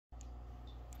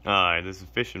Hi, this is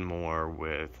Fish and More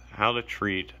with how to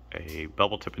treat a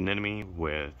bubble tip anemone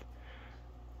with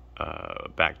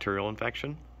bacterial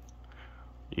infection.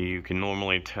 You can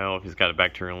normally tell if he's got a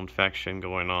bacterial infection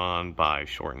going on by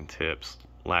shortened tips,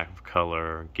 lack of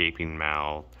color, gaping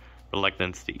mouth,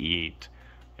 reluctance to eat,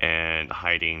 and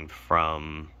hiding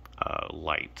from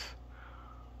light.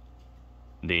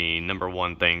 The number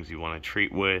one things you want to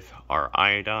treat with are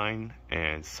iodine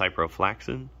and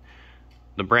ciprofloxacin.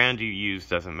 The brand you use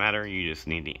doesn't matter, you just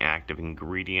need the active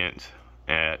ingredient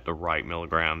at the right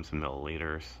milligrams and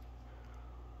milliliters.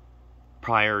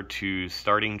 Prior to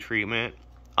starting treatment,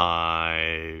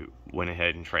 I went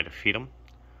ahead and tried to feed him.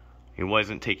 He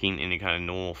wasn't taking any kind of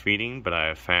normal feeding, but I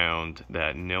have found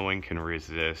that no one can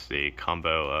resist a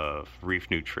combo of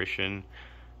Reef Nutrition,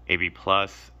 AB+,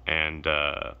 and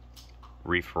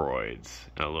Reef Roids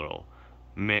in a little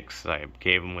mix I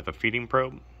gave him with a feeding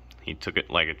probe. He took it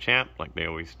like a champ, like they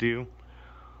always do.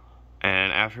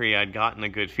 And after he had gotten a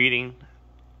good feeding,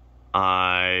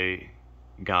 I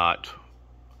got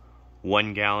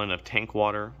 1 gallon of tank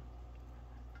water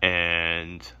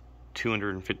and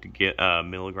 250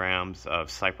 milligrams of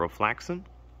ciprofloxacin.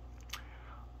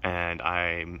 And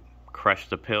I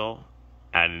crushed the pill,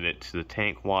 added it to the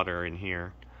tank water in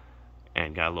here,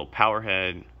 and got a little power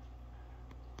head,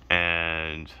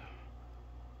 and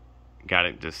got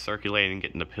it just circulating,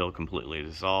 getting the pill completely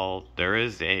dissolved. There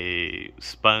is a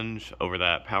sponge over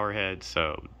that power head,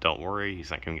 so don't worry, he's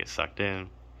not going to get sucked in.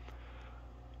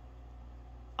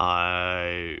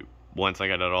 Once I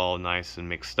got it all nice and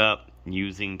mixed up,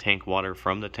 using tank water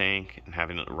from the tank and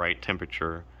having it the right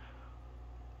temperature,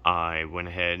 I went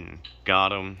ahead and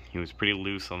got him. He was pretty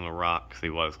loose on the rock because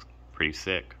he was pretty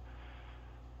sick.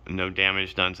 No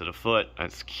damage done to the foot,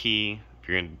 that's key. If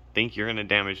you're going to think you're going to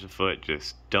damage the foot,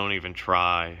 just don't even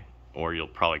try, or you'll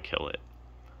probably kill it.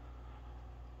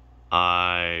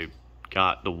 I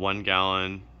got the 1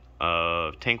 gallon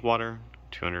of tank water,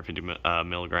 250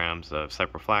 milligrams of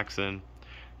ciprofloxacin.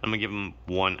 I'm going to give him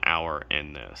 1 hour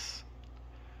in this.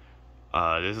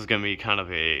 This is going to be kind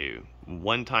of a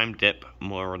one-time dip,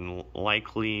 more than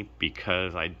likely,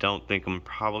 because I don't think I'm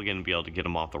probably going to be able to get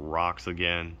him off the rocks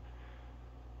again.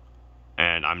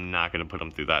 And I'm not going to put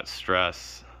them through that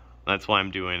stress. That's why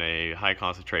I'm doing a high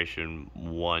concentration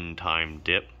one-time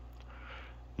dip.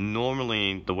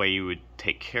 Normally, the way you would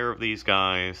take care of these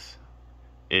guys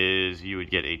is you would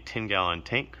get a 10-gallon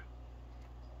tank,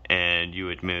 and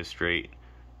you administrate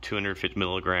 250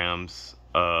 milligrams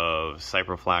of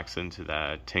ciprofloxacin to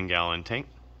that 10-gallon tank.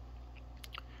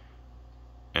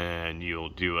 And you'll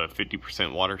do a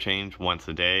 50% water change once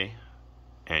a day,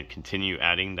 and continue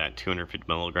adding that 250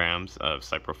 milligrams of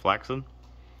ciprofloxacin.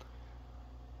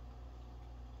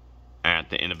 At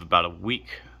the end of about a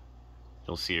week,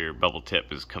 you'll see your bubble tip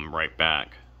has come right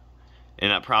back. In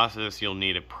that process, you'll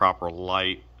need a proper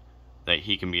light that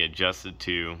he can be adjusted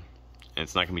to, and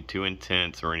it's not going to be too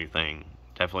intense or anything.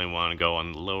 Definitely want to go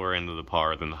on the lower end of the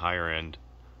par than the higher end.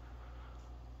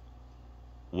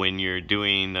 When you're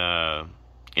doing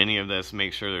any of this,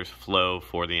 make sure there's flow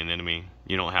for the anemone.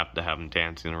 You don't have to have them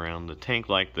dancing around the tank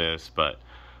like this, but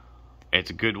it's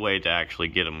a good way to actually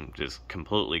get them just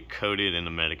completely coated in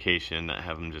the medication, not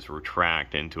have them just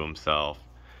retract into himself.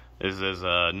 This is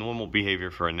a normal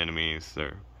behavior for anemones.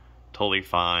 They're totally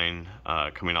fine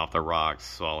coming off the rocks,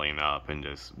 swelling up, and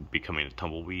just becoming a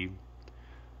tumbleweed.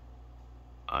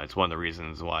 It's one of the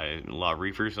reasons why a lot of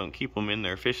reefers don't keep them in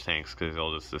their fish tanks, because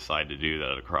they'll just decide to do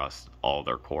that across all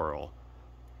their coral.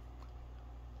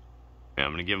 I'm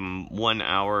going to give them 1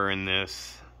 hour in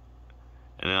this,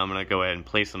 and then I'm going to go ahead and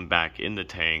place them back in the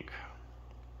tank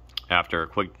after a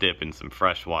quick dip in some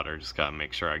fresh water. Just got to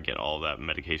make sure I get all that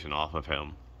medication off of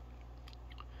him.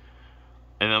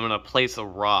 And I'm going to place a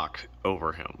rock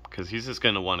over him, because he's just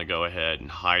going to want to go ahead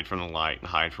and hide from the light and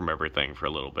hide from everything for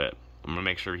a little bit. I'm going to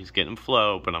make sure he's getting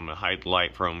flow, but I'm going to hide the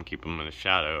light from him, keep him in the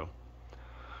shadow.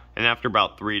 And after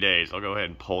about 3 days, I'll go ahead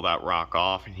and pull that rock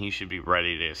off, and he should be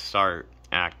ready to start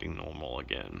acting normal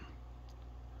again.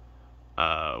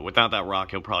 Without that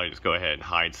rock, he'll probably just go ahead and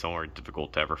hide somewhere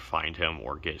difficult to ever find him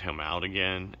or get him out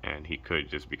again, and he could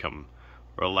just become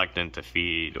reluctant to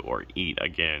feed or eat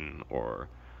again, or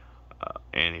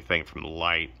anything from the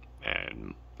light,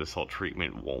 and this whole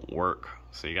treatment won't work.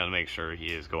 So you got to make sure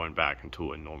he is going back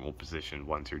into a normal position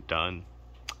once you're done.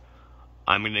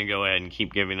 I'm going to go ahead and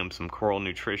keep giving him some coral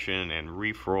nutrition and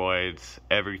reef roids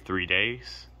every 3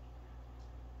 days.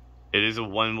 It is a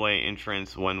one-way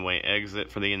entrance, one-way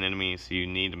exit for the anemone, so you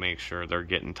need to make sure they're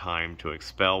getting time to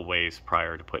expel waste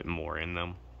prior to putting more in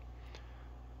them.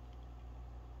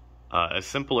 A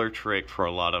simpler trick for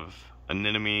a lot of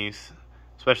anemones,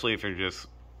 especially if you're just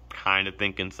kind of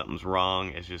thinking something's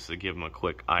wrong, is just to give him a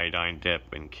quick iodine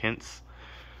dip in Kent's.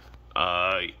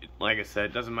 Like I said,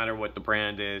 it doesn't matter what the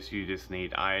brand is, you just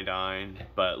need iodine,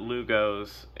 but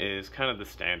Lugo's is kind of the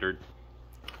standard.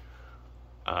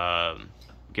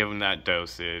 Give him that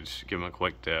dosage, give him a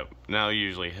quick dip, and that'll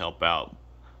usually help out.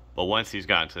 But once he's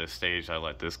gotten to the stage I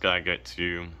let this guy get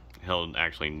to, he'll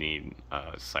actually need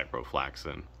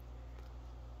ciprofloxacin.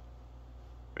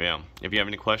 Yeah, if you have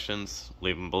any questions,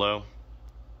 leave them below.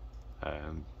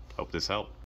 Hope this helped.